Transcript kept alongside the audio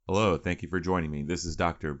Hello, thank you for joining me. This is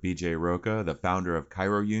Dr. BJ Roca, the founder of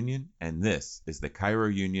Chiro Union, and this is the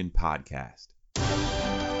Chiro Union Podcast.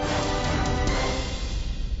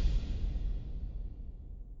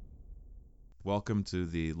 Welcome to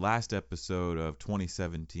the last episode of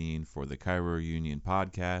 2017 for the Chiro Union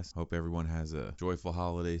Podcast. Hope everyone has a joyful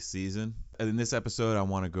holiday season. In this episode, I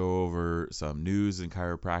want to go over some news in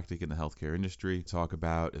chiropractic in the healthcare industry. Talk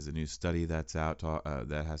about is a new study that's out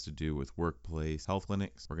that has to do with workplace health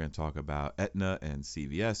clinics. We're going to talk about Aetna and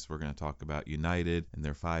CVS. We're going to talk about United and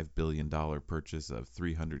their $5 billion purchase of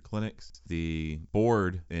 300 clinics. The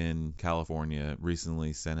board in California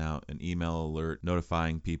recently sent out an email alert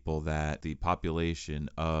notifying people that the population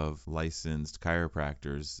of licensed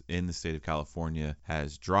chiropractors in the state of California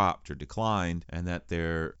has dropped or declined, and that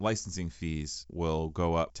their licensing fees will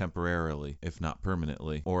go up temporarily, if not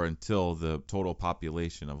permanently, or until the total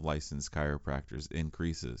population of licensed chiropractors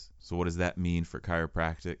increases. So what does that mean for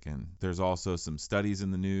chiropractic? And there's also some studies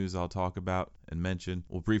in the news I'll talk about and mention.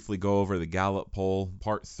 We'll briefly go over the Gallup poll.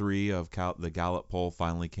 Part 3 of the Gallup poll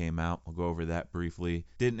finally came out. We'll go over that briefly.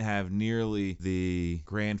 Didn't have nearly the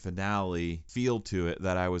grand finale feel to it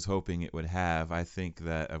that I was hoping it would have. I think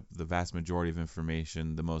that the vast majority of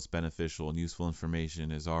information, the most beneficial and useful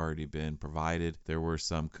information, has already been provided. There were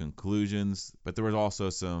some conclusions, but there was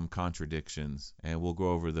also some contradictions, and we'll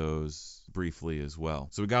go over those briefly as well.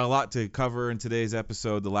 So we got a lot to cover in today's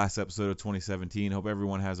episode, the last episode of 2017. Hope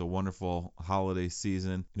everyone has a wonderful holiday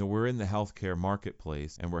season. We're in the healthcare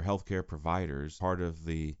marketplace, and we're healthcare providers. Part of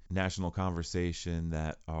the national conversation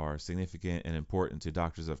that are significant and important to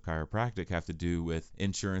doctors of chiropractic have to do with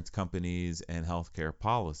insurance companies and healthcare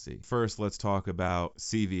policy. First, let's talk about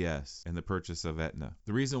CVS and the purchase of Aetna.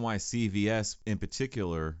 The reason why CVS in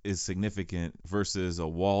particular is significant versus a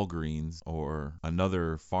Walgreens or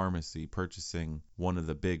another pharmacy purchasing one of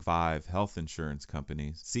the big 5 health insurance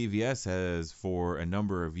companies, CVS has for a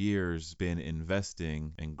number of years been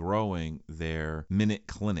investing and growing their Minute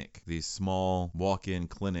Clinic, these small walk-in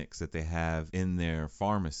clinics that they have in their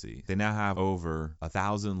pharmacy. They now have over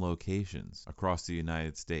 1,000 locations across the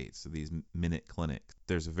United States, so these Minute Clinics.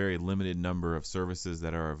 There's a very limited number of services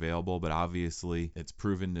that are available, but obviously it's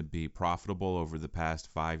proven to be profitable over the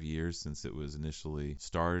past 5 years since it was initially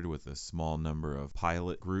started with a small number of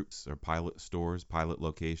pilot groups or pilot stores, pilot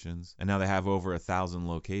locations. And now they have over 1,000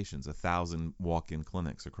 locations, 1,000 walk-in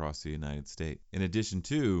clinics across the United States. In addition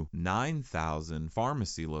to 9,000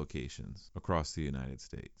 pharmacy locations across the United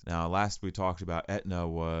States. Now, last we talked about Aetna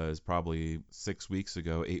was probably 6 weeks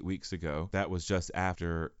ago, 8 weeks ago. That was just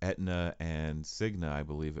after Aetna and Cigna, I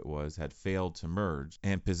believe it was, had failed to merge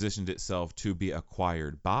and positioned itself to be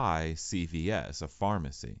acquired by CVS, a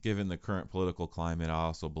pharmacy. Given the current political climate, I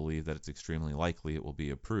also believe that it's extremely likely it will be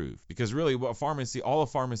approved. Because really what all a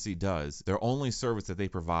pharmacy does, their only service that they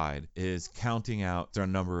provide is counting out their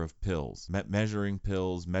number of pills, measuring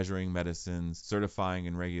pills, measuring medicines, certifying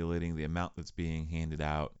and regulating the amount that's being handed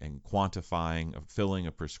out, and quantifying, filling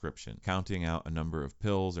a prescription, counting out a number of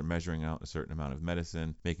pills or measuring out a certain amount of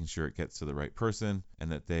medicine, making sure it gets to the right person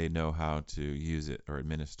and that they know how to use it or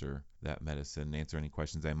administer that medicine, answer any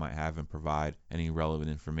questions they might have, and provide any relevant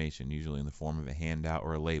information, usually in the form of a handout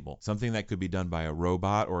or a label. Something that could be done by a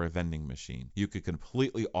robot or a vending machine. You could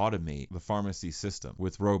completely automate the pharmacy system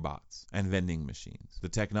with robots and vending machines. The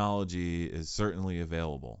technology is certainly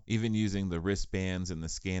available, even using the wristbands and the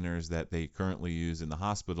scanners that they currently use in the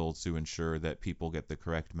hospitals to ensure that people get the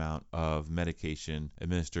correct amount of medication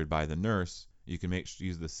administered by the nurse. You can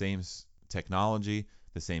use the same technology,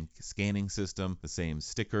 the same scanning system, the same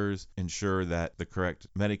stickers, ensure that the correct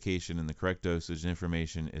medication and the correct dosage and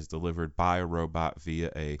information is delivered by a robot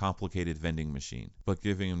via a complicated vending machine. But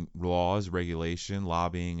given laws, regulation,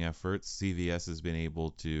 lobbying efforts, CVS has been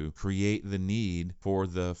able to create the need for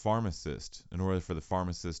the pharmacist in order for the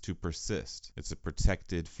pharmacist to persist. It's a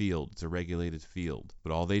protected field. It's a regulated field.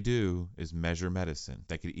 But all they do is measure medicine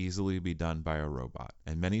that could easily be done by a robot.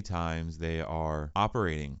 And many times they are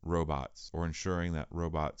operating robots or ensuring that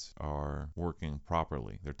robots are working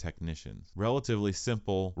properly. They're technicians. Relatively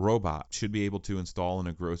simple robot should be able to install in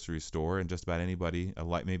a grocery store, and just about anybody,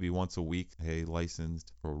 like maybe once a week, a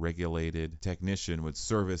licensed or regulated technician would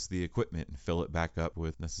service the equipment and fill it back up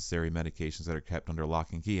with necessary medications that are kept under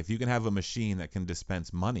lock and key. If you can have a machine that can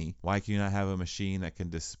dispense money, why can you not have a machine that can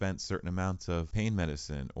dispense certain amounts of pain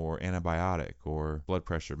medicine or antibiotic or blood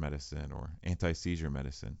pressure medicine or anti-seizure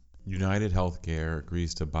medicine? United Healthcare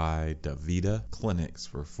agrees to buy DaVita Clinics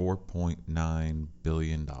for $4.9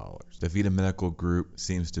 billion. DaVita Medical Group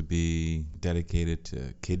seems to be dedicated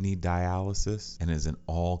to kidney dialysis and is an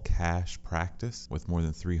all-cash practice with more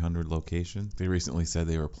than 300 locations. They recently said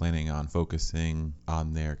they were planning on focusing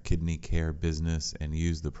on their kidney care business and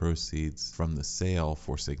use the proceeds from the sale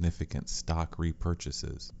for significant stock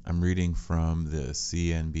repurchases. I'm reading from the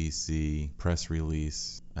CNBC press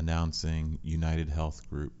release announcing United Health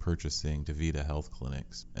Group purchasing DaVita Health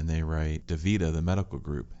Clinics. And they write, DaVita, the medical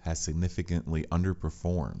group, has significantly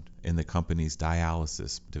underperformed in the company's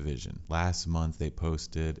dialysis division. Last month, they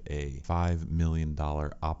posted a $5 million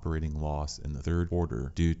operating loss in the third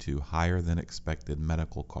quarter due to higher than expected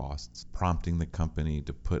medical costs, prompting the company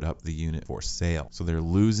to put up the unit for sale. So they're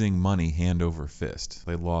losing money hand over fist.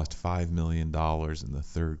 They lost $5 million in the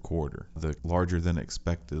third quarter. The larger than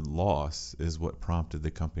expected loss is what prompted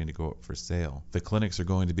the company to go up for sale. The clinics are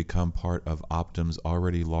going to become part of Optum's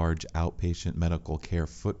already large outpatient medical care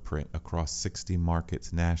footprint across 60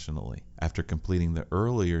 markets nationally. After completing the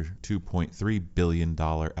earlier $2.3 billion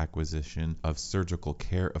acquisition of Surgical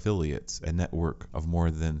Care Affiliates, a network of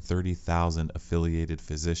more than 30,000 affiliated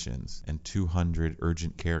physicians and 200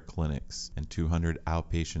 urgent care clinics and 200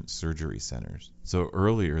 outpatient surgery centers. So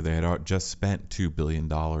earlier they had just spent $2 billion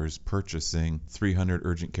purchasing 300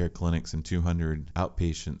 urgent care clinics and 200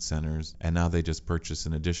 outpatient centers, and now they just purchased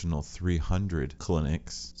an additional 300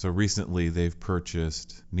 clinics. So recently they've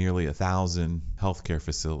purchased nearly 1,000 healthcare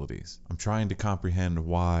facilities. I'm trying to comprehend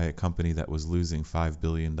why a company that was losing $5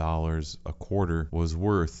 billion a quarter was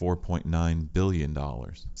worth $4.9 billion.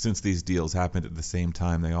 Since these deals happened at the same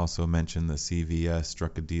time, they also mentioned the CVS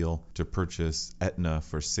struck a deal to purchase Aetna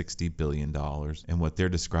for $60 billion. And what they're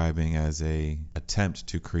describing as an attempt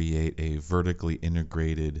to create a vertically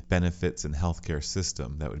integrated benefits and healthcare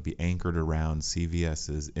system that would be anchored around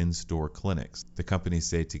CVS's in-store clinics. The companies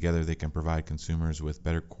say together they can provide consumers with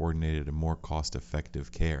better coordinated and more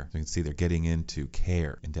cost-effective care. So you can see they're getting into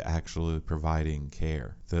care, into actually providing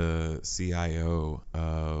care. The CIO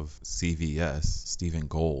of CVS, Stephen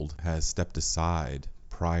Gold, has stepped aside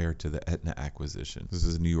prior to the Aetna acquisition. This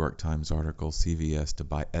is a New York Times article, CVS to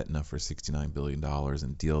buy Aetna for $69 billion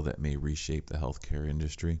in deal that may reshape the healthcare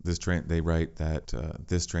industry. They write that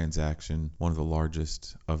this transaction, one of the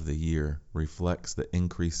largest of the year, reflects the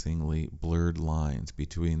increasingly blurred lines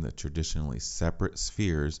between the traditionally separate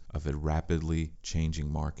spheres of a rapidly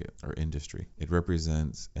changing market or industry. It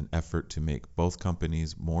represents an effort to make both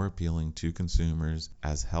companies more appealing to consumers,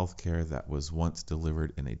 as healthcare that was once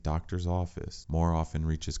delivered in a doctor's office more often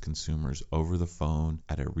reaches consumers over the phone,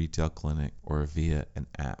 at a retail clinic, or via an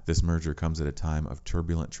app. This merger comes at a time of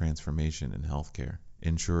turbulent transformation in healthcare.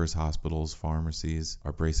 Insurers, hospitals, pharmacies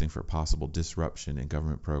are bracing for possible disruption in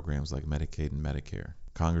government programs like Medicaid and Medicare.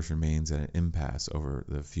 Congress remains at an impasse over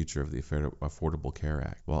the future of the Affordable Care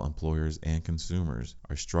Act, while employers and consumers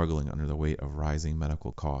are struggling under the weight of rising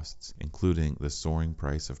medical costs, including the soaring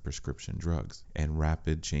price of prescription drugs, and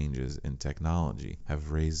rapid changes in technology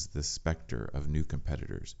have raised the specter of new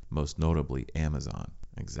competitors, most notably Amazon.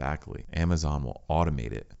 Exactly. Amazon will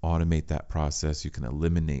automate it. Automate that process. You can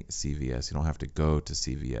eliminate CVS. You don't have to go to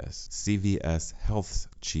CVS. CVS Health's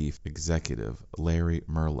chief executive, Larry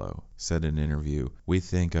Merlo, said in an interview, "We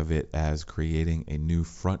think of it as creating a new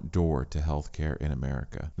front door to healthcare in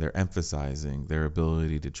America." They're emphasizing their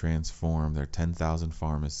ability to transform their 10,000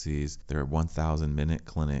 pharmacies, their 1,000-minute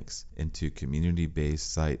clinics, into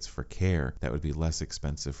community-based sites for care that would be less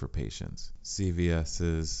expensive for patients.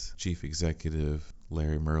 CVS's chief executive,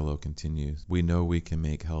 Larry Merlo, continues, "We know we can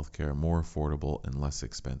make healthcare more affordable and less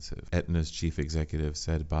expensive." Aetna's chief executive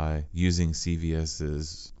said by using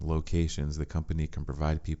CVS's locations, the company can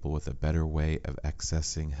provide people with a better way of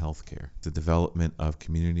accessing healthcare. The development of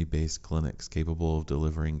community-based clinics capable of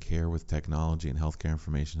delivering care with technology and healthcare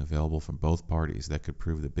information available from both parties that could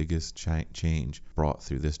prove the biggest change brought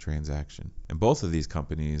through this transaction. And both of these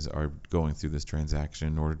companies are going through this transaction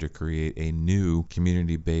in order to create a new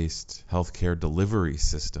community-based healthcare delivery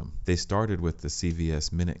system. They started with the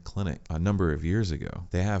CVS Minute Clinic a number of years ago.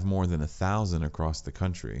 They have more than 1,000 across the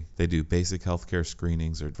country. They do basic healthcare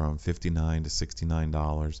screenings from $59 to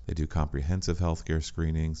 $69. They do comprehensive healthcare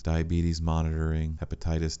screenings, diabetes monitoring,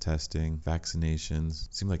 hepatitis testing, vaccinations.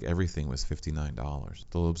 Seemed like everything was $59.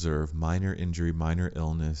 They'll observe minor injury, minor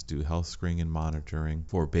illness, do health screening and monitoring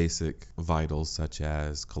for basic vitals such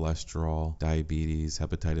as cholesterol, diabetes,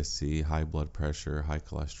 hepatitis C, high blood pressure, high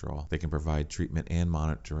cholesterol. They can provide treatment and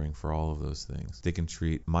monitoring for all of those things. They can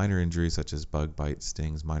treat minor injuries such as bug bites,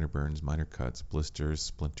 stings, minor burns, minor cuts, blisters,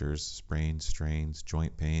 splinters, sprains, strains,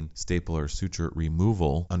 joint pain, staple or suture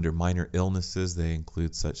removal. Under minor illnesses, they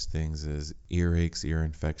include such things as earaches, ear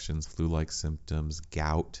infections, flu-like symptoms,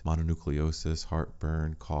 gout, mononucleosis,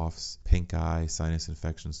 heartburn, coughs, pink eye, sinus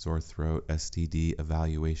infection, sore throat, STD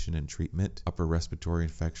evaluation and treatment, upper respiratory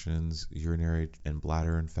infections, urinary and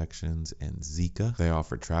bladder infections, and Zika. They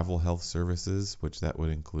offer travel health services, which that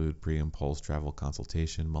would include pre and post travel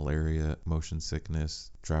consultation, malaria, motion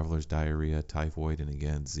sickness, traveler's diarrhea, typhoid, and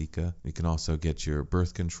again, Zika. You can also get your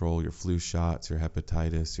birth control, your flu shots, your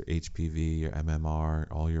hepatitis, your HPV, your MMR,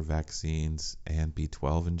 all your vaccines, and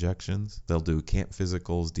B12 injections. They'll do camp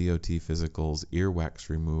physicals, DOT physicals, earwax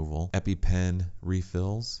removal, EpiPen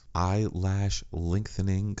refills, eyelash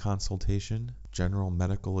lengthening consultation, general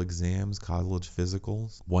medical exams, college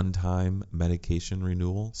physicals, one-time medication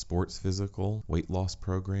renewal, sports physical, weight loss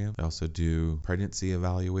program. They also do pregnancy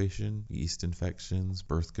evaluation, yeast infections,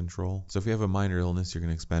 birth control. So if you have a minor illness, you're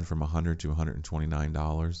going to expend from $100 to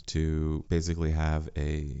 $129 to basically have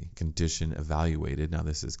a condition evaluated. Now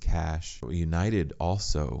this is cash. United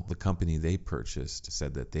also, the company they purchased,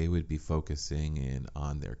 said that they would be focusing in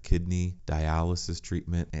on their kidney dialysis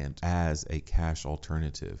treatment and as a cash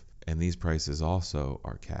alternative. And these prices also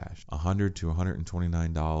are cash. $100 to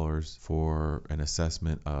 $129 for an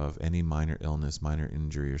assessment of any minor illness, minor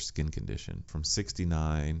injury, or skin condition. From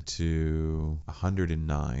 $69 to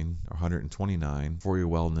 $109 or $129 for your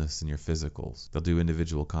wellness and your physicals. They'll do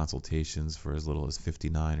individual consultations for as little as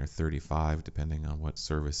 $59 or $35, depending on what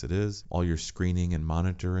service it is. All your screening and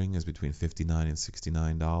monitoring is between $59 and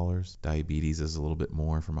 $69. Diabetes is a little bit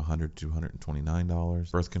more, from $100 to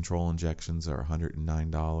 $129. Birth control injections are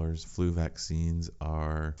 $109. Flu vaccines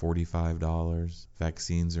are $45.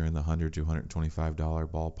 Vaccines are in the $100 to $125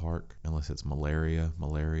 ballpark, unless it's malaria.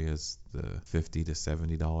 Malaria is the $50 to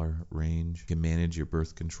 $70 range. You can manage your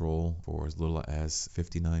birth control for as little as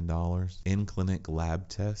 $59. In-clinic lab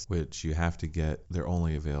tests, which you have to get, they're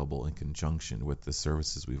only available in conjunction with the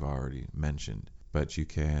services we've already mentioned. But you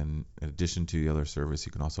can, in addition to the other service,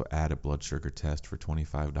 you can also add a blood sugar test for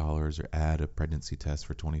 $25 or add a pregnancy test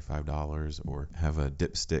for $25 or have a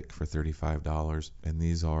dipstick for $35. And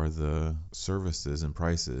these are the services and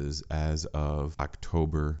prices as of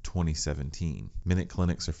October 2017. Minute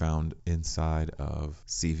clinics are found inside of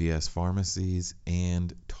CVS pharmacies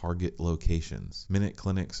and Target locations. Minute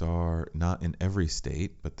clinics are not in every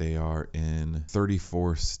state, but they are in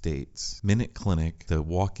 34 states. Minute Clinic, the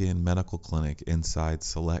walk-in medical clinic inside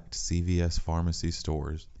select CVS pharmacy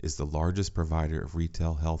stores, is the largest provider of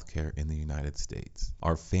retail healthcare in the United States.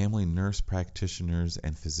 Our family nurse practitioners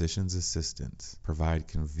and physician's assistants provide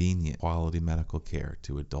convenient, quality medical care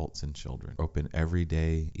to adults and children. Open every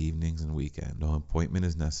day, evenings, and weekends. No appointment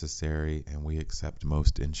is necessary, and we accept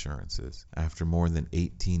most insurances. After more than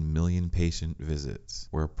 18 million patient visits,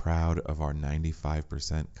 we're proud of our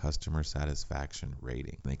 95% customer satisfaction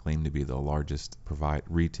rating. They claim to be the largest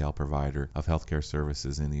retail provider of healthcare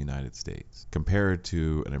services in the United States. Compared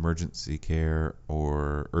to an emergency care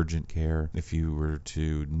or urgent care, if you were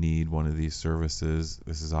to need one of these services,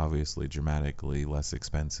 this is obviously dramatically less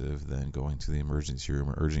expensive than going to the emergency room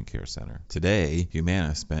or urgent care center. Today,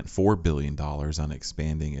 Humana spent $4 billion on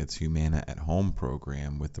expanding its Humana at Home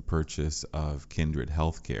program with the purchase of Kindred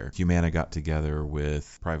Healthcare. Humana got together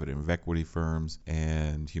with private equity firms,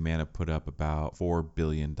 and Humana put up about $4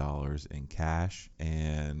 billion in cash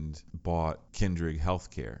and bought Kindred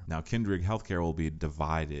Healthcare. Now, Kindred Healthcare will be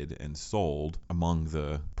divided and sold among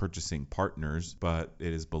the purchasing partners, but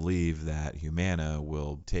it is believed that Humana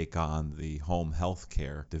will take on the home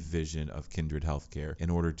healthcare division of Kindred Healthcare in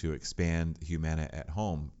order to expand Humana at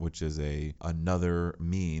Home, which is another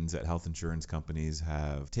means that health insurance companies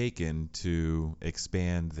have taken to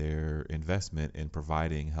expand their investment in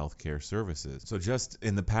providing healthcare services. So just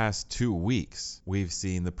in the past 2 weeks, we've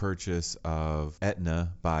seen the purchase of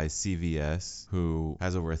Aetna by CVS, who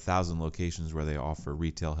has over 1,000 locations where they offer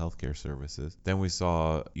retail healthcare services. Then we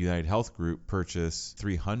saw United Health Group purchase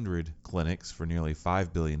 300 clinics for nearly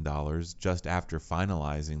 $5 billion just after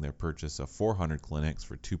finalizing their purchase of 400 clinics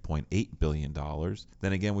for $2.8 billion.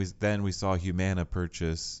 Then again, we saw Humana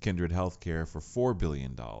purchase Kindred Healthcare for $4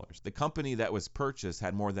 billion. The company that was purchased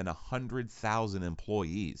had more than 100,000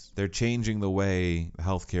 employees. They're changing the way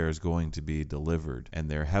healthcare is going to be delivered, and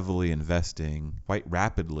they're heavily investing quite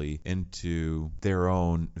rapidly into into their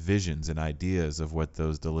own visions and ideas of what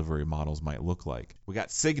those delivery models might look like. We got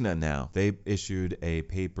Cigna now. They issued a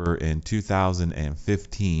paper in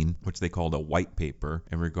 2015, which they called a white paper,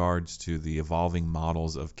 in regards to the evolving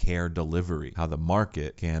models of care delivery, how the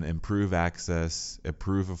market can improve access,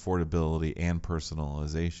 improve affordability, and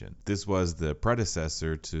personalization. This was the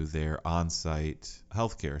predecessor to their on-site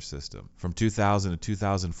healthcare system. From 2000 to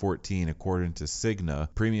 2014, according to Cigna,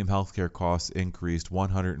 premium healthcare costs increased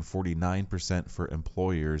 149% for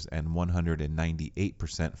employers and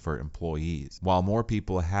 198% for employees. While more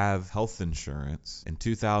people have health insurance, in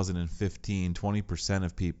 2015, 20%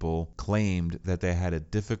 of people claimed that they had a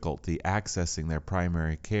difficulty accessing their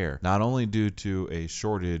primary care, not only due to a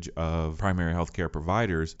shortage of primary healthcare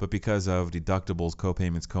providers, but because of deductibles,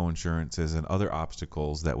 copayments, coinsurances, and other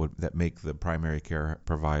obstacles that make the primary care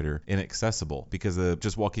provider inaccessible, because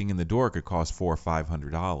just walking in the door could cost $400 or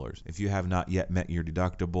 $500. If you have not yet met your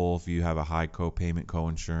deductible, if you have a high copayment,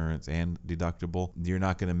 coinsurance, and deductible, you're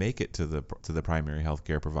not going to make it to the primary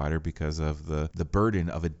healthcare provider because of the burden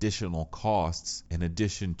of additional costs in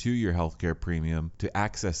addition to your healthcare premium to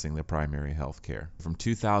accessing the primary healthcare. From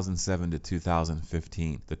 2007 to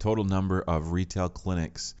 2015, the total number of retail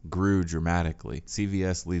clinics grew dramatically.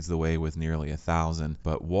 CVS leads the way with nearly 1,000,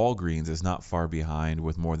 but Walgreens is not far behind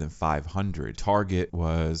with more than 500. Target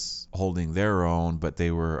was holding their own, but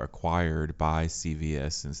they were acquired by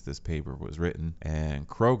CVS since this paper was written. And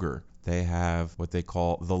Kroger, they have what they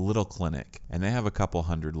call the Little Clinic, and they have a couple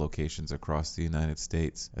hundred locations across the United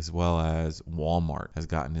States, as well as Walmart has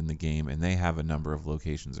gotten in the game, and they have a number of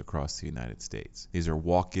locations across the United States. These are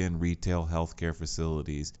walk-in retail healthcare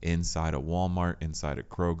facilities inside a Walmart, inside a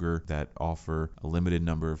Kroger, that offer a limited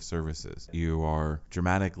number of services. You are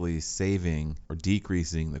dramatically saving or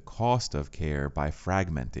decreasing the cost of care by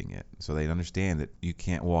fragmenting it. So they understand that you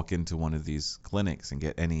can't walk into one of these clinics and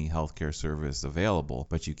get any healthcare service available,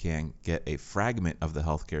 but you can get a fragment of the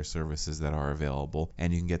healthcare services that are available,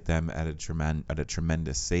 and you can get them at a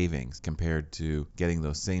tremendous savings compared to getting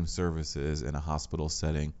those same services in a hospital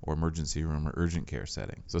setting or emergency room or urgent care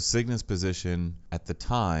setting. So Cigna's position at the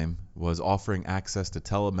time was offering access to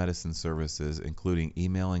telemedicine services, including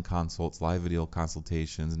emailing consults, live video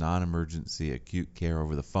consultations, non-emergency acute care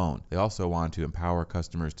over the phone. They also wanted to empower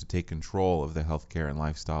customers to take control of their healthcare and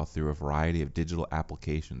lifestyle through a variety of digital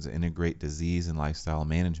applications and integrate disease and lifestyle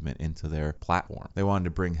management into their platform. They wanted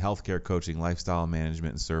to bring healthcare coaching, lifestyle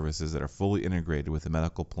management, and services that are fully integrated with a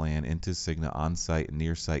medical plan into Cigna on-site and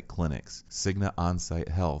near-site clinics. Cigna On-Site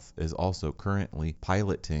Health is also currently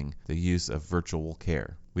piloting the use of virtual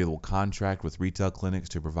care. We will contract with retail clinics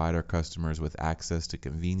to provide our customers with access to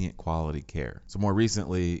convenient quality care. So more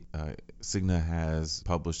recently, Cigna has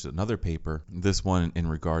published another paper, this one in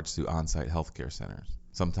regards to on-site healthcare centers,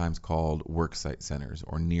 sometimes called worksite centers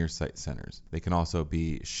or near-site centers. They can also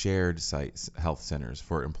be shared site health centers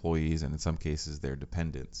for employees and in some cases their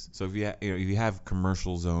dependents. So if you have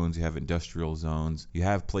commercial zones, you have industrial zones, you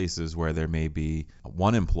have places where there may be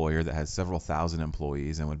one employer that has several thousand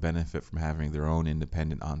employees and would benefit from having their own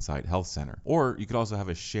independent on-site health center. Or you could also have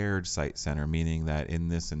a shared site center, meaning that in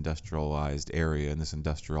this industrialized area, in this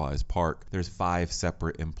industrialized park, there's 5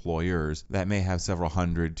 separate employers that may have several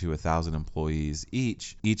hundred to 1,000 employees each.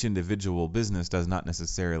 Each individual business does not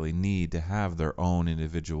necessarily need to have their own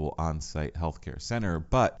individual on-site healthcare center,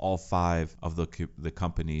 but all 5 of the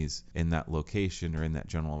companies in that location or in that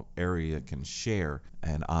general area can share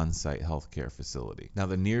an on-site healthcare facility. Now,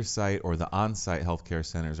 the near-site or the on-site healthcare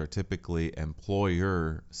centers are typically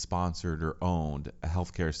employer-sponsored or owned a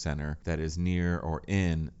healthcare center that is near or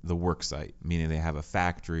in the work site, meaning they have a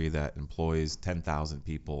factory that employs 10,000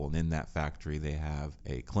 people, and in that factory they have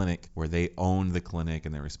a clinic where they own the clinic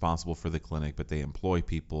and they're responsible for the clinic, but they employ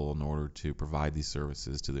people in order to provide these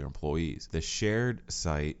services to their employees. The shared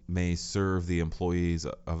site may serve the employees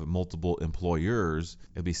of multiple employers.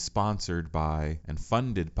 It'll be sponsored by and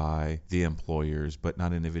funded by the employers, but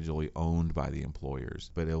not individually owned by the employers.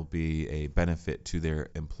 But it'll be a benefit to their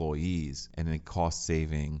employees and a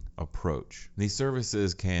cost-saving approach. These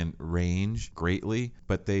services can range greatly,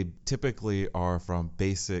 but they typically are from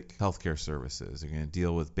basic healthcare services. They're going to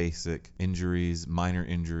deal with basic injuries, minor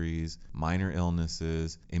illnesses,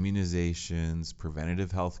 immunizations,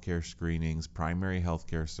 preventative healthcare screenings, primary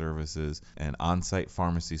healthcare services, and on-site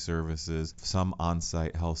pharmacy services. Some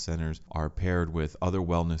on-site health centers are paired with other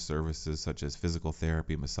wellness services such as physical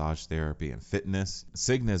therapy, massage therapy, and fitness.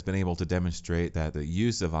 Cigna has been able to demonstrate that the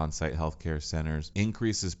use of on-site healthcare centers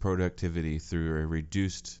increases productivity through a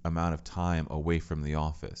reduced amount of time away from the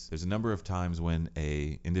office. There's a number of times when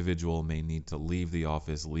an individual may need to leave the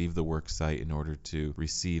office, leave the work site in order to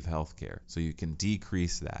receive healthcare. So you can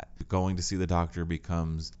decrease that. Going to see the doctor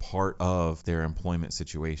becomes part of their employment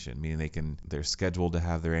situation, meaning they're scheduled to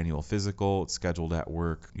have their annual physical, it's scheduled at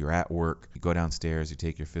work, you're at work, you go downstairs, you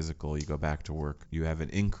take your physical, you go back to work. You have an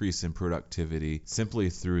increase in productivity simply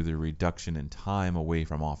through the reduction in time away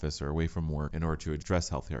from office or away from work in order to address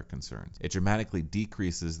healthcare concerns. It dramatically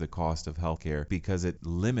decreases the cost of healthcare because it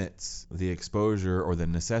limits the exposure or the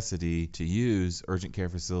necessity to use urgent care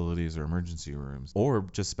facilities or emergency rooms or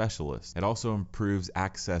just specialists. It also improves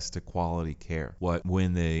access to quality care.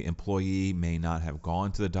 When the employee may not have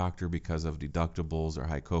gone to the doctor because of deductibles or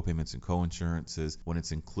high copayments and coinsurances, when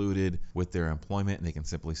it's included with their employment and they can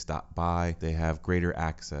simply stop by, they have greater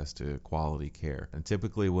access to quality care. And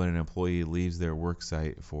typically when an employee leaves their work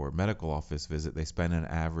site for a medical office visit, they spend an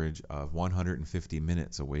average of 150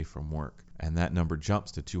 minutes away from work. And that number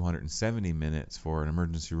jumps to 270 minutes for an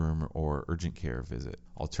emergency room or urgent care visit.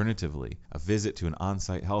 Alternatively, a visit to an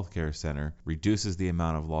on-site healthcare center reduces the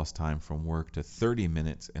amount of lost time from work to 30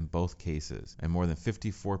 minutes in both cases, and more than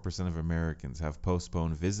 54% of Americans have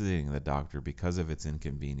postponed visiting the doctor because of its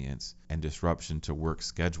inconvenience and disruption to work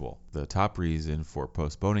schedule. The top reason for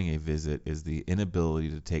postponing a visit is the inability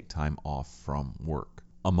to take time off from work.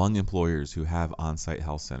 Among employers who have on-site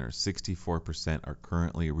health centers, 64% are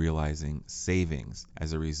currently realizing savings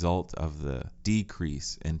as a result of the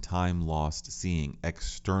decrease in time lost seeing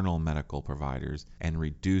external medical providers and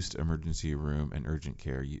reduced emergency room and urgent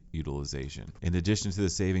care utilization. In addition to the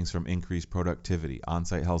savings from increased productivity,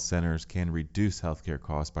 on-site health centers can reduce healthcare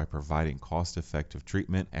costs by providing cost-effective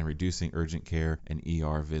treatment and reducing urgent care and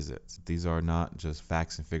ER visits. These are not just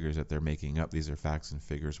facts and figures that they're making up. These are facts and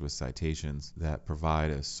figures with citations that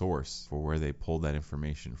provide a source for where they pulled that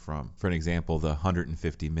information from. For an example, the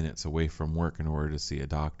 150 minutes away from work in order to see a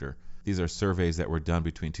doctor. These are surveys that were done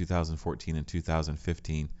between 2014 and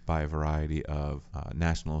 2015 by a variety of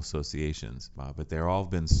national associations, but they're all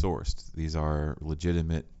been sourced. These are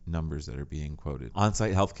legitimate numbers that are being quoted.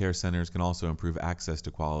 On-site healthcare centers can also improve access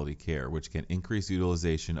to quality care, which can increase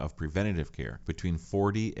utilization of preventative care. Between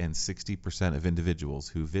 40 and 60% of individuals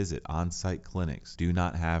who visit on-site clinics do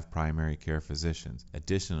not have primary care physicians.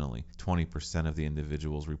 Additionally, 20% of the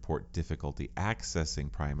individuals report difficulty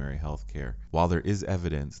accessing primary health care. While there is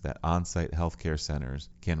evidence that on-site healthcare centers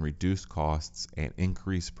can reduce costs and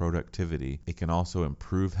increase productivity, it can also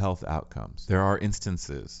improve health outcomes. There are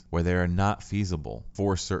instances where they are not feasible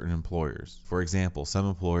for certain employers. For example, some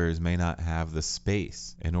employers may not have the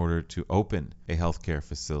space in order to open a healthcare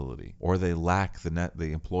facility, or they lack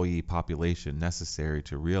the employee population necessary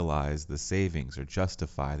to realize the savings or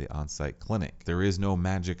justify the on-site clinic. There is no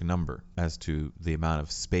magic number as to the amount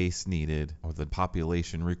of space needed or the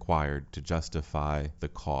population required to justify the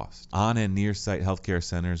cost. On and near-site healthcare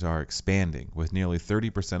centers are expanding, with nearly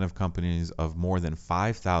 30% of companies of more than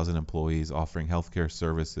 5,000 employees offering healthcare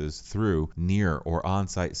services through near or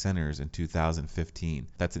on-site centers in 2015.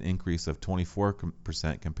 That's an increase of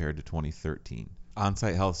 24% compared to 2013.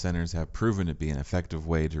 On-site health centers have proven to be an effective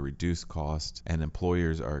way to reduce costs, and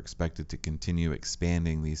employers are expected to continue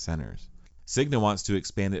expanding these centers. Cigna wants to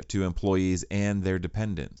expand it to employees and their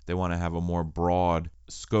dependents. They want to have a more broad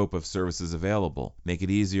scope of services available, make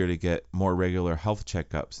it easier to get more regular health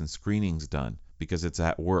checkups and screenings done because it's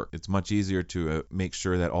at work. It's much easier to make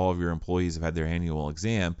sure that all of your employees have had their annual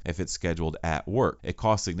exam if it's scheduled at work. It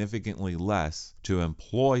costs significantly less to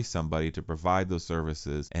employ somebody to provide those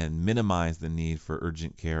services and minimize the need for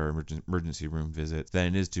urgent care or emergency room visits than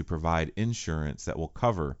it is to provide insurance that will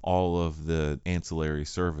cover all of the ancillary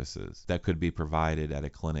services that could be provided at a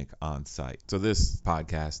clinic on site. So this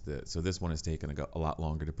podcast, this one has taken a lot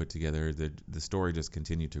longer to put together. The story just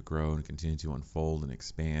continued to grow and continue to unfold and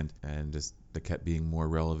expand, and just there kept being more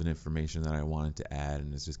relevant information that I wanted to add,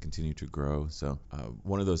 and it's just continued to grow. So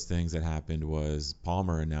one of those things that happened was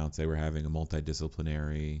Palmer announced they were having a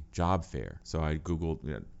multidisciplinary job fair. So I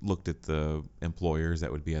looked at the employers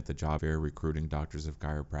that would be at the job fair recruiting doctors of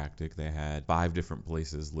chiropractic. They had 5 different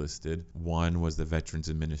places listed. One was the Veterans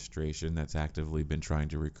Administration that's actively been trying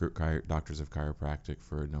to recruit doctors of chiropractic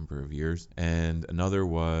for a number of years. And another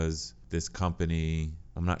was this company,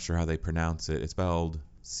 I'm not sure how they pronounce it. It's spelled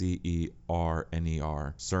Cerner,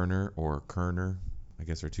 Cerner or Kerner, I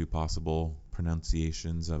guess are 2 possible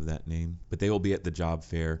pronunciations of that name, but they will be at the job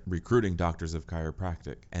fair recruiting doctors of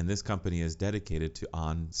chiropractic. And this company is dedicated to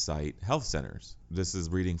on-site health centers. This is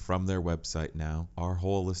reading from their website now. Our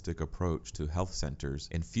holistic approach to health centers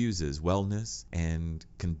infuses wellness and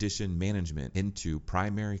condition management into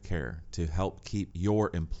primary care to help keep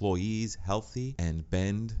your employees healthy and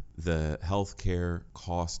bend the healthcare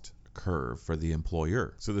cost curve for the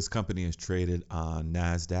employer. So this company is traded on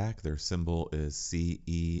NASDAQ. Their symbol is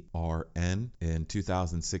CERN. In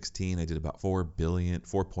 2016, they did about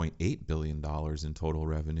 $4.8 billion in total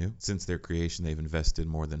revenue. Since their creation, they've invested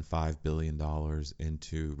more than $5 billion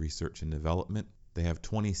into research and development. They have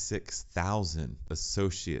 26,000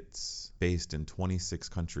 associates based in 26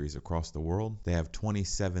 countries across the world. They have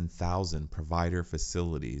 27,000 provider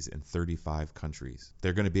facilities in 35 countries.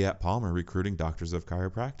 They're going to be at Palmer recruiting doctors of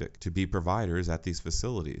chiropractic to be providers at these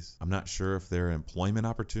facilities. I'm not sure if they're employment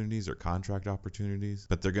opportunities or contract opportunities,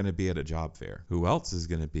 but they're going to be at a job fair. Who else is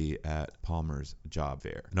going to be at Palmer's job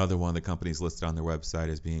fair? Another one of the companies listed on their website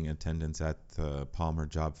as being in attendance at the Palmer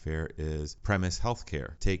job fair is Premise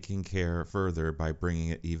Healthcare, taking care further by bringing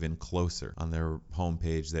it even closer. On their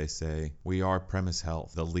homepage, they say, "We are Premise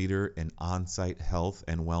Health, the leader in on-site health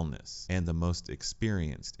and wellness, and the most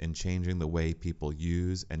experienced in changing the way people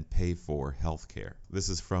use and pay for healthcare." This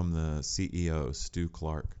is from the CEO, Stu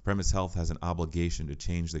Clark. Premise Health has an obligation to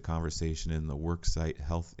change the conversation in the worksite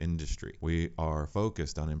health industry. We are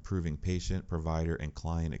focused on improving patient, provider, and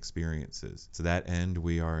client experiences. To that end,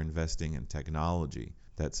 we are investing in technology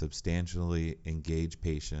that substantially engage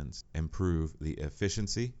patients, improve the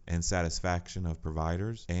efficiency and satisfaction of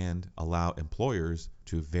providers, and allow employers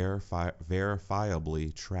to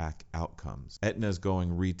verifiably track outcomes. Aetna is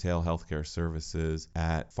going retail healthcare services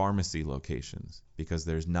at pharmacy locations because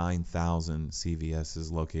there's 9,000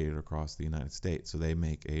 CVSs located across the United States. So they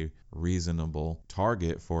make a reasonable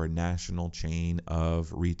target for a national chain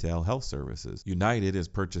of retail health services. United is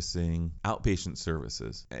purchasing outpatient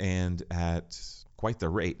services, and at quite the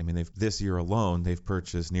rate. I mean, this year alone, they've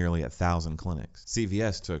purchased nearly 1,000 clinics.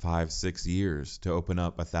 CVS took 5-6 years to open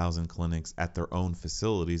up 1,000 clinics at their own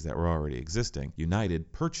facilities that were already existing.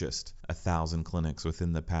 United purchased 1,000 clinics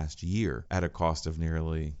within the past year at a cost of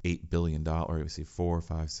nearly $8 billion. Or see, 4,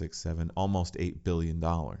 5, 6, 7, almost $8 billion.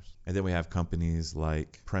 And then we have companies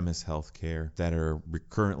like Premise Healthcare that are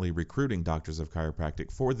currently recruiting doctors of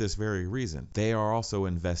chiropractic for this very reason. They are also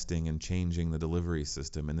investing in changing the delivery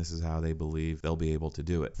system, and this is how they believe they'll be able to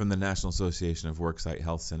do it. From the National Association of Worksite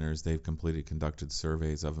Health Centers, they've conducted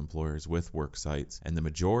surveys of employers with work sites, and the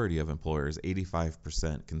majority of employers,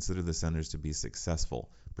 85%, consider the centers to be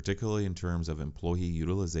successful, particularly in terms of employee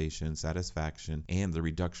utilization, satisfaction, and the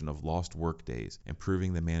reduction of lost work days,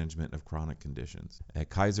 improving the management of chronic conditions. A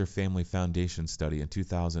Kaiser Family Foundation study in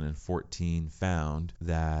 2014 found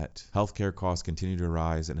that healthcare costs continue to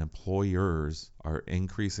rise and employers are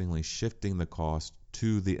increasingly shifting the cost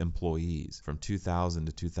to the employees. From 2000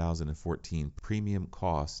 to 2014, premium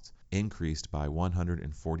costs increased by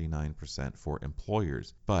 149% for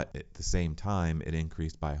employers, but at the same time, it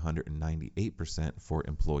increased by 198% for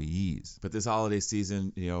employees. But this holiday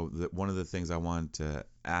season, one of the things I want to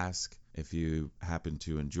ask, if you happen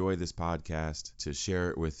to enjoy this podcast, to share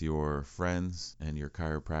it with your friends and your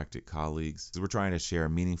chiropractic colleagues. We're trying to share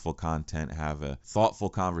meaningful content, have a thoughtful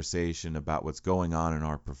conversation about what's going on in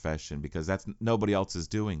our profession, because nobody else is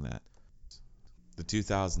doing that. The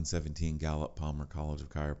 2017 Gallup Palmer College of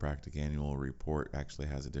Chiropractic annual report actually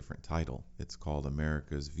has a different title. It's called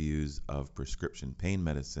America's Views of Prescription Pain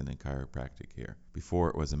Medicine and Chiropractic Care. Before,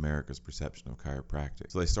 it was America's Perception of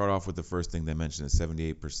Chiropractic. So they start off with the first thing they mention is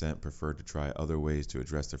 78% prefer to try other ways to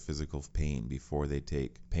address their physical pain before they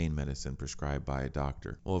take pain medicine prescribed by a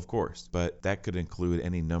doctor. Well, of course, but that could include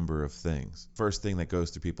any number of things. First thing that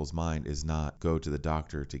goes through people's mind is not go to the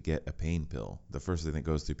doctor to get a pain pill. The first thing that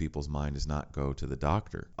goes through people's mind is not go to the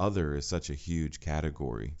doctor. Other is such a huge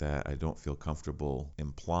category that I don't feel comfortable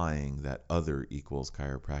implying that other equals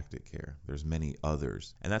chiropractic care. There's many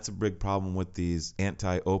others. And that's a big problem with these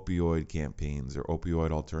anti-opioid campaigns or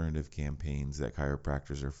opioid alternative campaigns that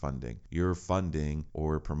chiropractors are funding. You're funding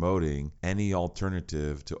or promoting any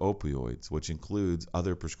alternative to opioids, which includes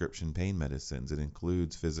other prescription pain medicines. It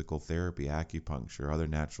includes physical therapy, acupuncture, other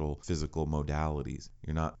natural physical modalities.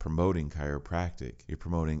 You're not promoting chiropractic. You're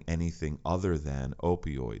promoting anything other than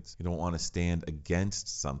opioids. You don't want to stand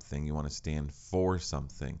against something. You want to stand for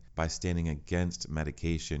something. By standing against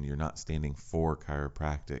medication, you're not standing for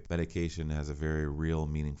chiropractic. Medication has a very very real,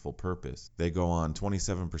 meaningful purpose. They go on,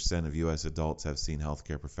 27% of U.S. adults have seen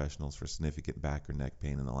healthcare professionals for significant back or neck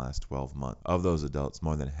pain in the last 12 months. Of those adults,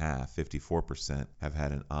 more than half, 54%, have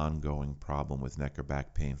had an ongoing problem with neck or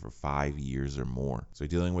back pain for 5 years or more. So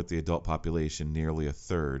dealing with the adult population, nearly a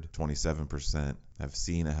third, 27%, have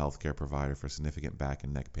seen a healthcare provider for significant back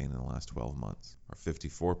and neck pain in the last 12 months. Or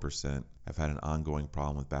 54% have had an ongoing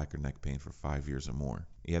problem with back or neck pain for 5 years or more.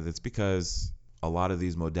 Yeah, that's because a lot of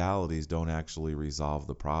these modalities don't actually resolve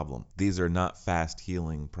the problem. These are not fast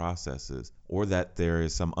healing processes, or that there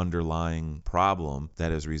is some underlying problem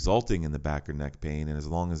that is resulting in the back or neck pain, and as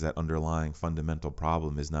long as that underlying fundamental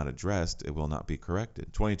problem is not addressed, it will not be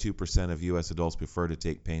corrected. 22% of U.S. adults prefer to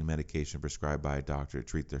take pain medication prescribed by a doctor to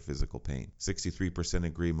treat their physical pain. 63%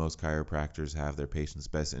 agree most chiropractors have their patient's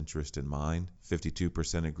best interest in mind.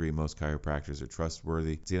 52% agree most chiropractors are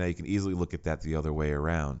trustworthy. See, now you can easily look at that the other way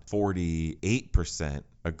around. 48%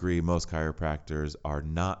 agree most chiropractors are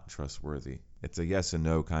not trustworthy. It's a yes and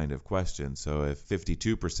no kind of question. So if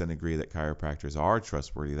 52% agree that chiropractors are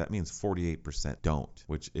trustworthy, that means 48% don't,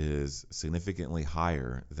 which is significantly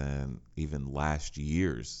higher than even last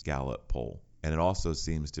year's Gallup poll. And it also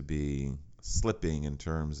seems to be slipping in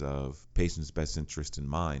terms of patient's best interest in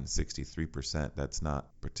mind. 63%, that's not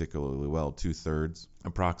particularly well. 2/3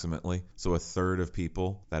 approximately. So a third of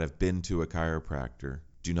people that have been to a chiropractor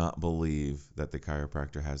do not believe that the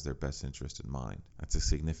chiropractor has their best interest in mind. That's a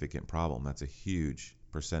significant problem. That's a huge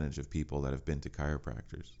percentage of people that have been to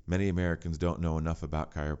chiropractors. Many Americans don't know enough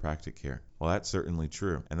about chiropractic care. Well, that's certainly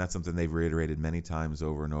true. And that's something they've reiterated many times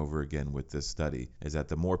over and over again with this study, is that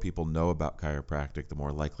the more people know about chiropractic, the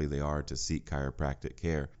more likely they are to seek chiropractic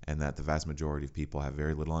care, and that the vast majority of people have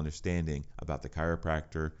very little understanding about the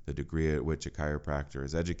chiropractor, the degree at which a chiropractor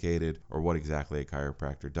is educated, or what exactly a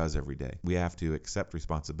chiropractor does every day. We have to accept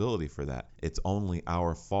responsibility for that. It's only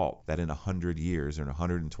our fault that in 100 years, or in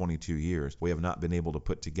 122 years, we have not been able to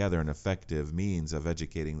put together an effective means of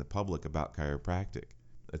educating the public about chiropractic.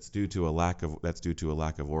 That's due to a lack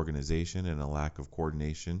of organization and a lack of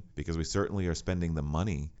coordination, because we certainly are spending the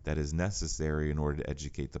money that is necessary in order to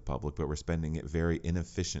educate the public, but we're spending it very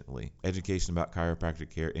inefficiently. Education about chiropractic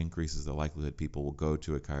care increases the likelihood people will go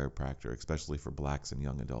to a chiropractor, especially for blacks and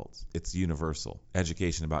young adults. It's universal.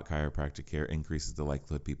 Education about chiropractic care increases the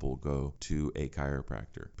likelihood people will go to a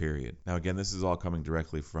chiropractor, period. Now again, this is all coming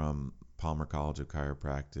directly from Palmer College of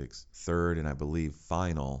Chiropractic's third and I believe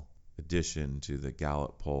final addition to the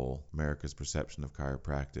Gallup poll, America's Perception of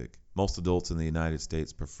Chiropractic. Most adults in the United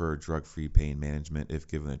States prefer drug-free pain management. If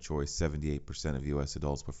given a choice, 78% of U.S.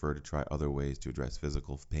 adults prefer to try other ways to address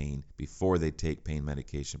physical pain before they take pain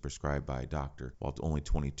medication prescribed by a doctor, while only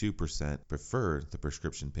 22% prefer the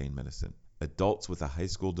prescription pain medicine. Adults with a high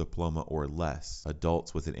school diploma or less,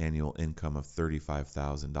 adults with an annual income of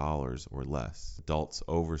 $35,000 or less, adults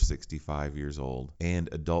over 65 years old, and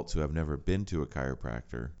adults who have never been to a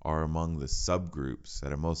chiropractor are among the subgroups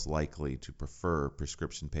that are most likely to prefer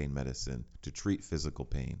prescription pain medicine to treat physical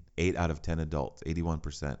pain. 8 out of 10 adults,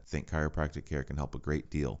 81%, think chiropractic care can help a great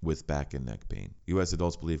deal with back and neck pain. U.S.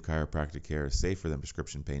 adults believe chiropractic care is safer than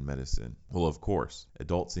prescription pain medicine. Well, of course,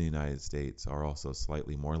 adults in the United States are also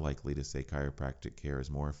slightly more likely to say chiropractic care is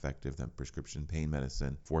more effective than prescription pain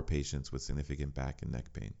medicine for patients with significant back and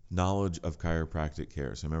neck pain. Knowledge of chiropractic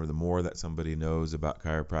care. So remember, the more that somebody knows about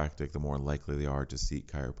chiropractic, the more likely they are to seek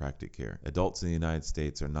chiropractic care. Adults in the United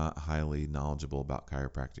States are not highly knowledgeable about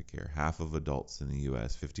chiropractic care. Half of adults in the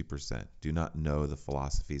U.S., 50%, do not know the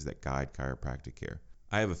philosophies that guide chiropractic care.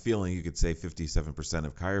 I have a feeling you could say 57%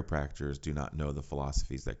 of chiropractors do not know the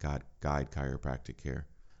philosophies that guide chiropractic care.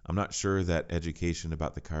 I'm not sure that education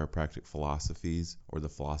about the chiropractic philosophies or the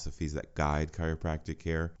philosophies that guide chiropractic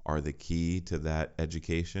care are the key to that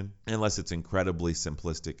education, unless it's incredibly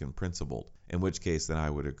simplistic and principled, in which case then I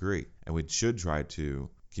would agree. And we should try to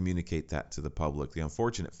communicate that to the public. The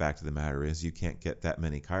unfortunate fact of the matter is you can't get that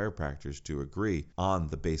many chiropractors to agree on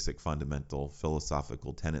the basic fundamental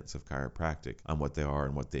philosophical tenets of chiropractic, on what they are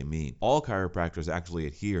and what they mean. All chiropractors actually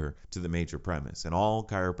adhere to the major premise, and all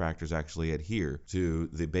chiropractors actually adhere to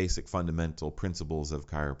the basic fundamental principles of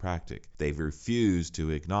chiropractic. They've refused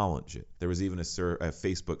to acknowledge it. There was even a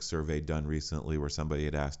Facebook survey done recently where somebody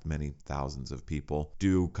had asked many thousands of people,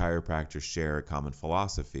 do chiropractors share a common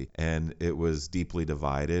philosophy? And it was deeply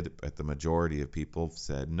divided. But the majority of people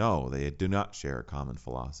said no, they do not share a common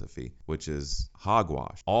philosophy, which is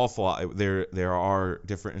hogwash. There are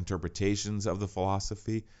different interpretations of the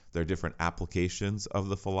philosophy, there are different applications of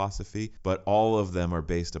the philosophy, but all of them are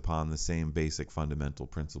based upon the same basic fundamental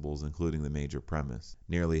principles, including the major premise.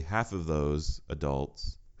 Nearly half of those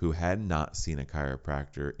adults who had not seen a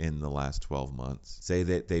chiropractor in the last 12 months say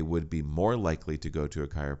that they would be more likely to go to a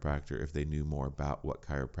chiropractor if they knew more about what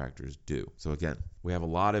chiropractors do. So again, we have a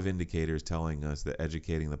lot of indicators telling us that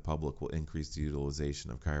educating the public will increase the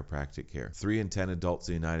utilization of chiropractic care. 3 in 10 adults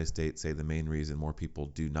in the United States say the main reason more people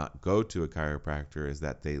do not go to a chiropractor is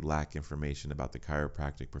that they lack information about the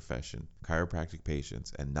chiropractic profession. Chiropractic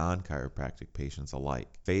patients and non-chiropractic patients alike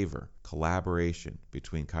favor collaboration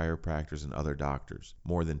between chiropractors and other doctors.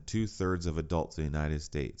 More than 2/3 of adults in the United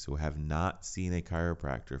States who have not seen a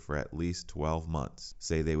chiropractor for at least 12 months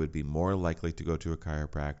say they would be more likely to go to a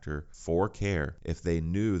chiropractor for care if they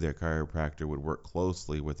knew their chiropractor would work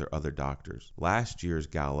closely with their other doctors. Last year's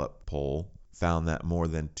Gallup poll found that more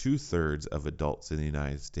than 2/3 of adults in the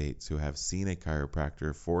United States who have seen a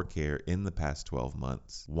chiropractor for care in the past 12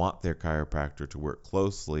 months want their chiropractor to work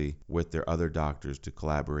closely with their other doctors to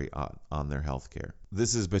collaborate on their health care.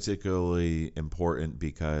 This is particularly important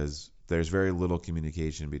because there's very little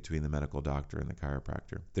communication between the medical doctor and the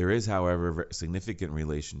chiropractor. There is, however, a significant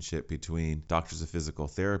relationship between doctors of physical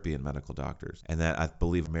therapy and medical doctors, and that I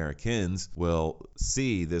believe Americans will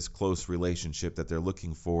see this close relationship that they're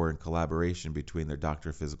looking for in collaboration between their doctor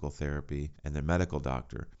of physical therapy and their medical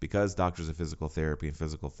doctor. Because doctors of physical therapy and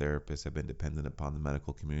physical therapists have been dependent upon the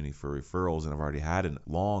medical community for referrals and have already had a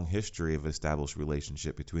long history of established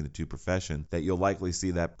relationship between the two professions, that you'll likely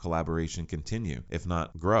see that collaboration continue, if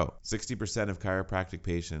not grow. 60% of chiropractic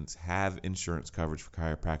patients have insurance coverage for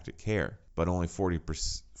chiropractic care, but only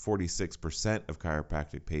 46% of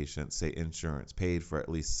chiropractic patients say insurance paid for at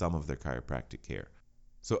least some of their chiropractic care.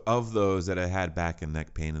 So of those that had back and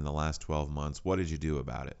neck pain in the last 12 months, what did you do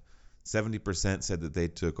about it? 70% said that they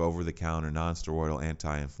took over-the-counter non-steroidal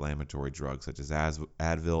anti-inflammatory drugs such as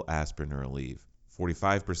Advil, aspirin, or Aleve.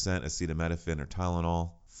 45% acetaminophen or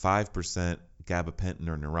Tylenol. 5% gabapentin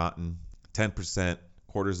or Neurontin. 10%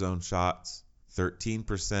 cortisone shots,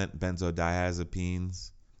 13%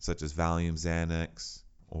 benzodiazepines such as Valium, Xanax,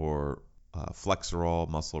 or Flexerol,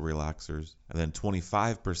 muscle relaxers, and then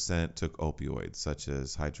 25% took opioids such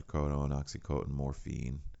as hydrocodone, oxycodone,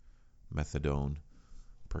 morphine, methadone,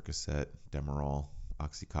 Percocet, Demerol,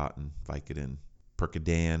 Oxycontin, Vicodin,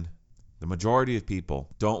 Percodan. The majority of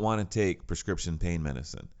people don't want to take prescription pain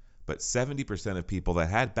medicine. But 70% of people that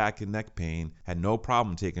had back and neck pain had no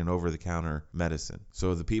problem taking over-the-counter medicine.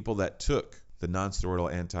 So the people that took the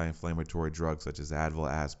non-steroidal anti-inflammatory drugs such as Advil,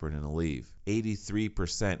 aspirin, and Aleve,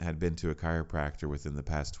 83% had been to a chiropractor within the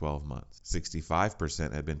past 12 months.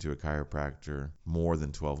 65% had been to a chiropractor more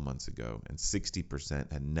than 12 months ago, and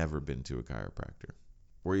 60% had never been to a chiropractor.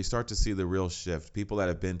 Where you start to see the real shift, people that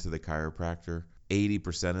have been to the chiropractor,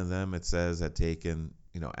 80% of them, it says, had taken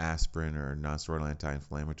aspirin or non-steroidal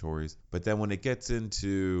anti-inflammatories. But then when it gets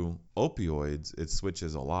into opioids, it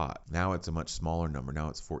switches a lot. Now it's a much smaller number. Now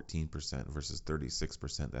it's 14% versus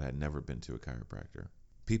 36% that had never been to a chiropractor.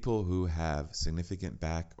 People who have significant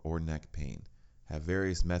back or neck pain have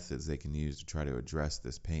various methods they can use to try to address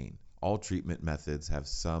this pain. All treatment methods have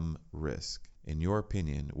some risk. In your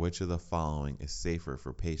opinion, which of the following is safer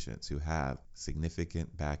for patients who have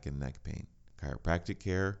significant back and neck pain? Chiropractic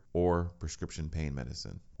care or prescription pain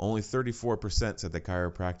medicine? Only 34% said that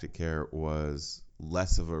chiropractic care was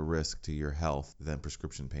less of a risk to your health than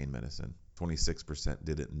prescription pain medicine. 26%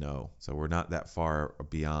 didn't know. So we're not that far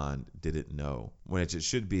beyond didn't know, when it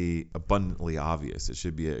should be abundantly obvious. It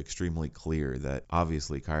should be extremely clear that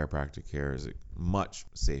obviously chiropractic care is much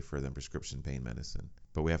safer than prescription pain medicine.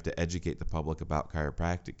 But we have to educate the public about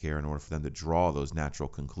chiropractic care in order for them to draw those natural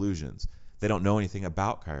conclusions. They don't know anything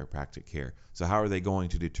about chiropractic care. So how are they going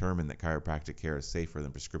to determine that chiropractic care is safer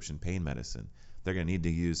than prescription pain medicine? They're going to need to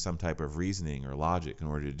use some type of reasoning or logic in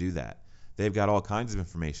order to do that. They've got all kinds of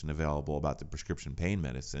information available about the prescription pain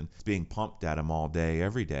medicine. It's being pumped at them all day,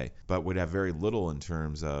 every day, but would have very little in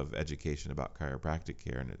terms of education about chiropractic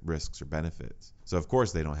care and its risks or benefits. So of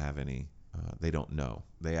course they don't have any. They don't know.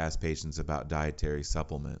 They ask patients about dietary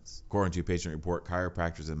supplements. According to a patient report,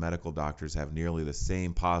 chiropractors and medical doctors have nearly the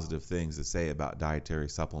same positive things to say about dietary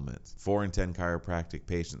supplements. 4 in 10 chiropractic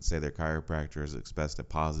patients say their chiropractor has expressed a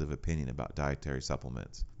positive opinion about dietary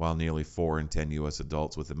supplements, while nearly 4 in 10 U.S.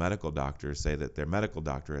 adults with a medical doctor say that their medical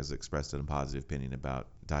doctor has expressed a positive opinion about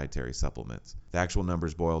dietary supplements. The actual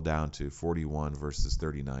numbers boil down to 41 versus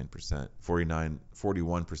 39%.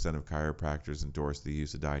 41% of chiropractors endorsed the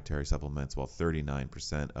use of dietary supplements, while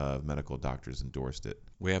 39% of medical doctors endorsed it.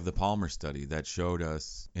 We have the Palmer study that showed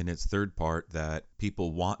us in its third part that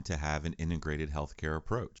people want to have an integrated healthcare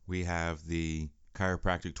approach. We have the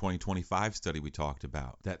Chiropractic 2025 study we talked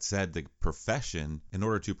about that said the profession, in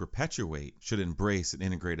order to perpetuate, should embrace an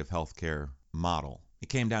integrative healthcare model. It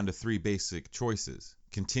came down to three basic choices.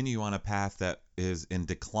 Continue on a path that is in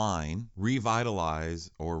decline, revitalize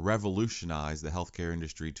or revolutionize the healthcare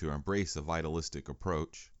industry to embrace a vitalistic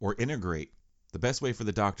approach, or integrate. The best way for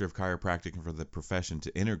the doctor of chiropractic and for the profession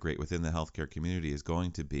to integrate within the healthcare community is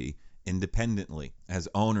going to be independently, as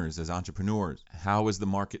owners, as entrepreneurs. How is the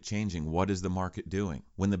market changing? What is the market doing?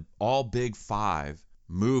 When the all big five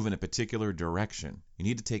move in a particular direction, you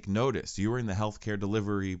need to take notice. You are in the healthcare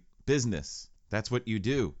delivery business. That's what you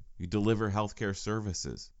do. You deliver healthcare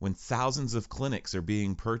services. When thousands of clinics are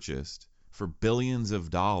being purchased for billions of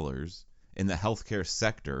dollars in the healthcare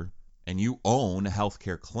sector, and you own a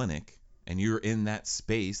healthcare clinic, and you're in that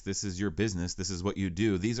space, this is your business, this is what you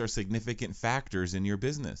do, these are significant factors in your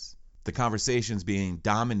business. The conversation's being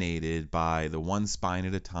dominated by the one spine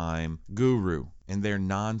at a time guru and their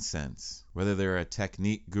nonsense. Whether they're a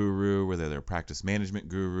technique guru, whether they're a practice management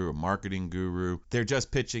guru, a marketing guru, they're just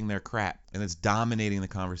pitching their crap, and it's dominating the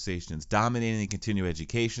conversation. It's dominating the continuing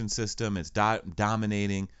education system. It's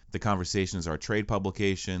dominating the conversations, our trade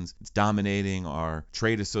publications. It's dominating our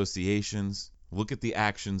trade associations. Look at the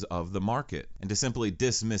actions of the market. And to simply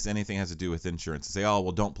dismiss anything that has to do with insurance and say, oh,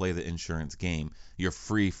 well, don't play the insurance game. You're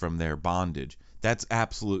free from their bondage. That's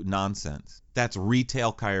absolute nonsense. That's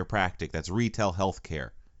retail chiropractic. That's retail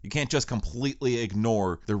healthcare. You can't just completely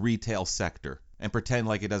ignore the retail sector and pretend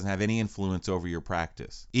like it doesn't have any influence over your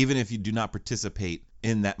practice, even if you do not participate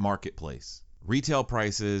in that marketplace. Retail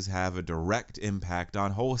prices have a direct impact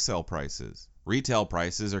on wholesale prices. Retail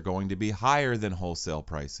prices are going to be higher than wholesale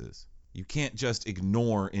prices. You can't just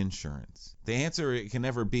ignore insurance. The answer can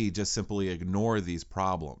never be just simply ignore these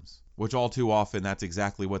problems, which all too often that's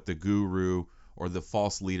exactly what the guru or the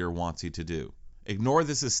false leader wants you to do. Ignore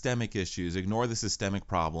the systemic issues, ignore the systemic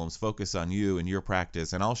problems, focus on you and your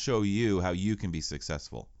practice, and I'll show you how you can be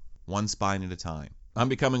successful, one spine at a time. I'm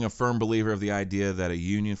becoming a firm believer of the idea that a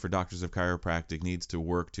union for doctors of chiropractic needs to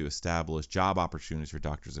work to establish job opportunities for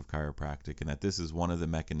doctors of chiropractic, and that this is one of the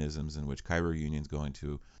mechanisms in which Chiro Union is going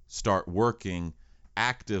to start working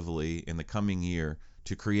actively in the coming year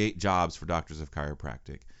to create jobs for doctors of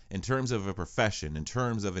chiropractic. In terms of a profession, in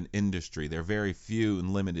terms of an industry, there are very few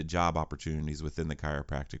and limited job opportunities within the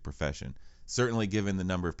chiropractic profession, certainly given the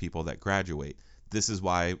number of people that graduate. This is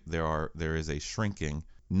why there is a shrinking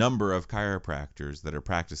number of chiropractors that are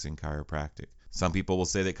practicing chiropractic. Some people will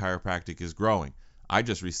say that chiropractic is growing. I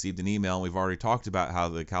just received an email, and we've already talked about how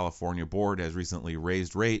the California board has recently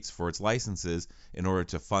raised rates for its licenses in order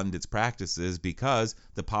to fund its practices because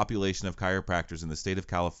the population of chiropractors in the state of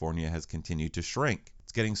California has continued to shrink.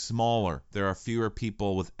 It's getting smaller. There are fewer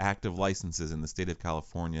people with active licenses in the state of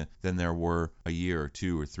California than there were a year or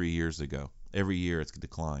 2 or 3 years ago. Every year it's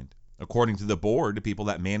declined. According to the board, the people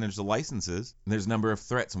that manage the licenses, there's a number of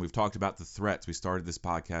threats, and we've talked about the threats. We started this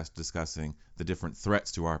podcast discussing the different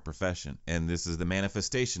threats to our profession, and this is the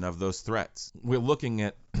manifestation of those threats. We're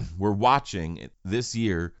watching this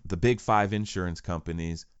year the big five insurance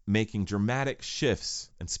companies making dramatic shifts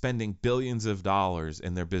and spending billions of dollars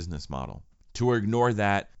in their business model. To ignore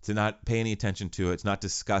that, to not pay any attention to it, to not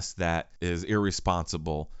discuss that is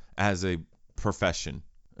irresponsible as a profession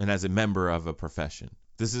and as a member of a profession.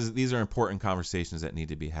 These are important conversations that need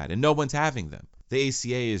to be had, and no one's having them. The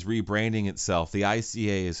ACA is rebranding itself. The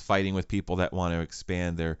ICA is fighting with people that want to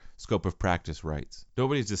expand their scope of practice rights.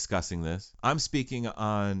 Nobody's discussing this. I'm speaking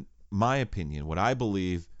on my opinion, what I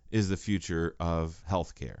believe is the future of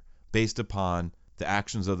healthcare, based upon the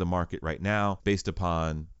actions of the market right now, based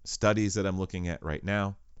upon studies that I'm looking at right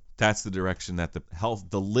now. That's the direction that the health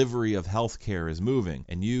delivery of healthcare is moving,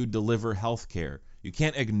 and you deliver healthcare. You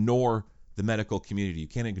can't ignore the medical community. You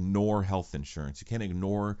can't ignore health insurance. You can't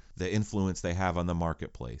ignore the influence they have on the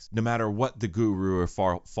marketplace, no matter what the guru or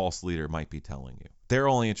false leader might be telling you. They're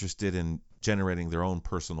only interested in generating their own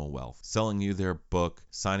personal wealth, selling you their book,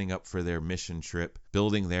 signing up for their mission trip,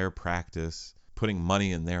 building their practice, putting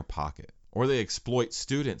money in their pocket. Or they exploit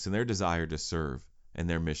students in their desire to serve and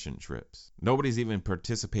their mission trips. Nobody's even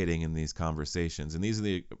participating in these conversations, and these are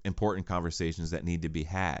the important conversations that need to be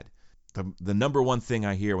had. The number one thing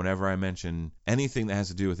I hear whenever I mention anything that has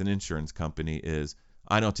to do with an insurance company is,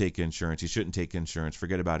 I don't take insurance. You shouldn't take insurance.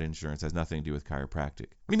 Forget about insurance. It has nothing to do with chiropractic.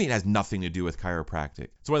 What do you mean it has nothing to do with chiropractic?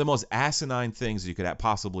 It's one of the most asinine things you could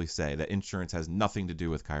possibly say, that insurance has nothing to do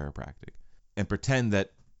with chiropractic, and pretend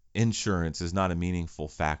that insurance is not a meaningful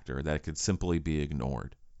factor, that it could simply be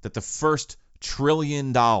ignored. That the first $1 trillion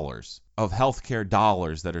of healthcare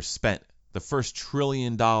dollars that are spent, the first $1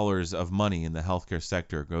 trillion of money in the healthcare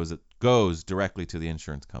sector goes directly to the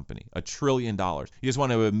insurance company. $1 trillion. You just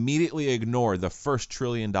want to immediately ignore the first $1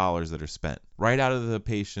 trillion that are spent right out of the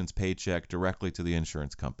patient's paycheck directly to the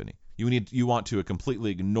insurance company. You want to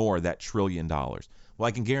completely ignore that $1 trillion. Well,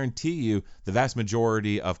 I can guarantee you the vast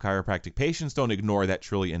majority of chiropractic patients don't ignore that $1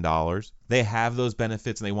 trillion. They have those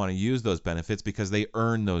benefits and they want to use those benefits because they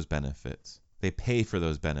earn those benefits. They pay for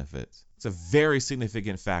those benefits. It's a very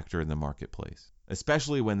significant factor in the marketplace,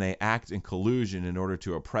 especially when they act in collusion in order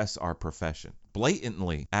to oppress our profession.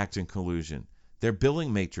 Blatantly act in collusion. Their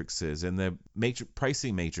billing matrices and the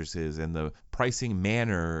pricing matrices and the pricing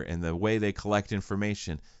manner and the way they collect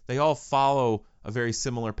information, they all follow a very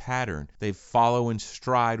similar pattern. They follow in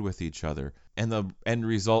stride with each other, and the end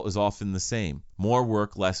result is often the same. More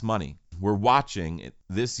work, less money. We're watching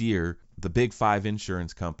this year the big 5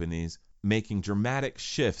 insurance companies making dramatic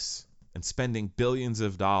shifts and spending billions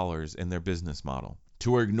of dollars in their business model.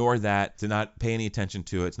 To ignore that, to not pay any attention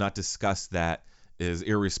to it, to not discuss that is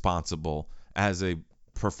irresponsible as a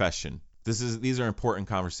profession. These are important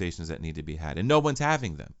conversations that need to be had, and no one's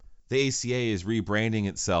having them. The ACA is rebranding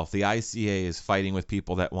itself. The ICA is fighting with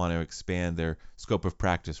people that want to expand their scope of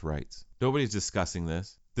practice rights. Nobody's discussing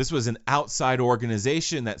this. This was an outside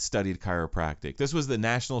organization that studied chiropractic. This was the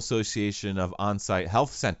National Association of On-Site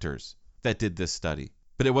Health Centers that did this study.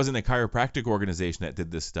 But it wasn't a chiropractic organization that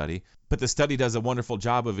did this study. But the study does a wonderful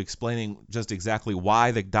job of explaining just exactly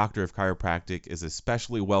why the doctor of chiropractic is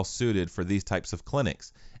especially well suited for these types of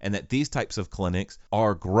clinics, and that these types of clinics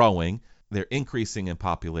are growing. They're increasing in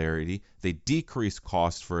popularity. They decrease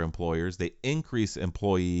costs for employers. They increase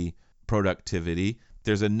employee productivity.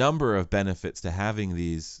 There's a number of benefits to having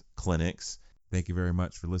these clinics. Thank you very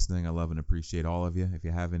much for listening. I love and appreciate all of you. If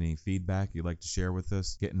you have any feedback you'd like to share with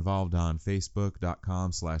us, get involved on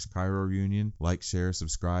facebook.com/ChiroUnion. Like, share,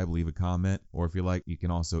 subscribe, leave a comment. Or if you like, you can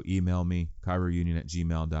also email me,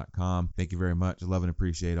 chirounion@gmail.com. Thank you very much. I love and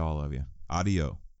appreciate all of you. Audio.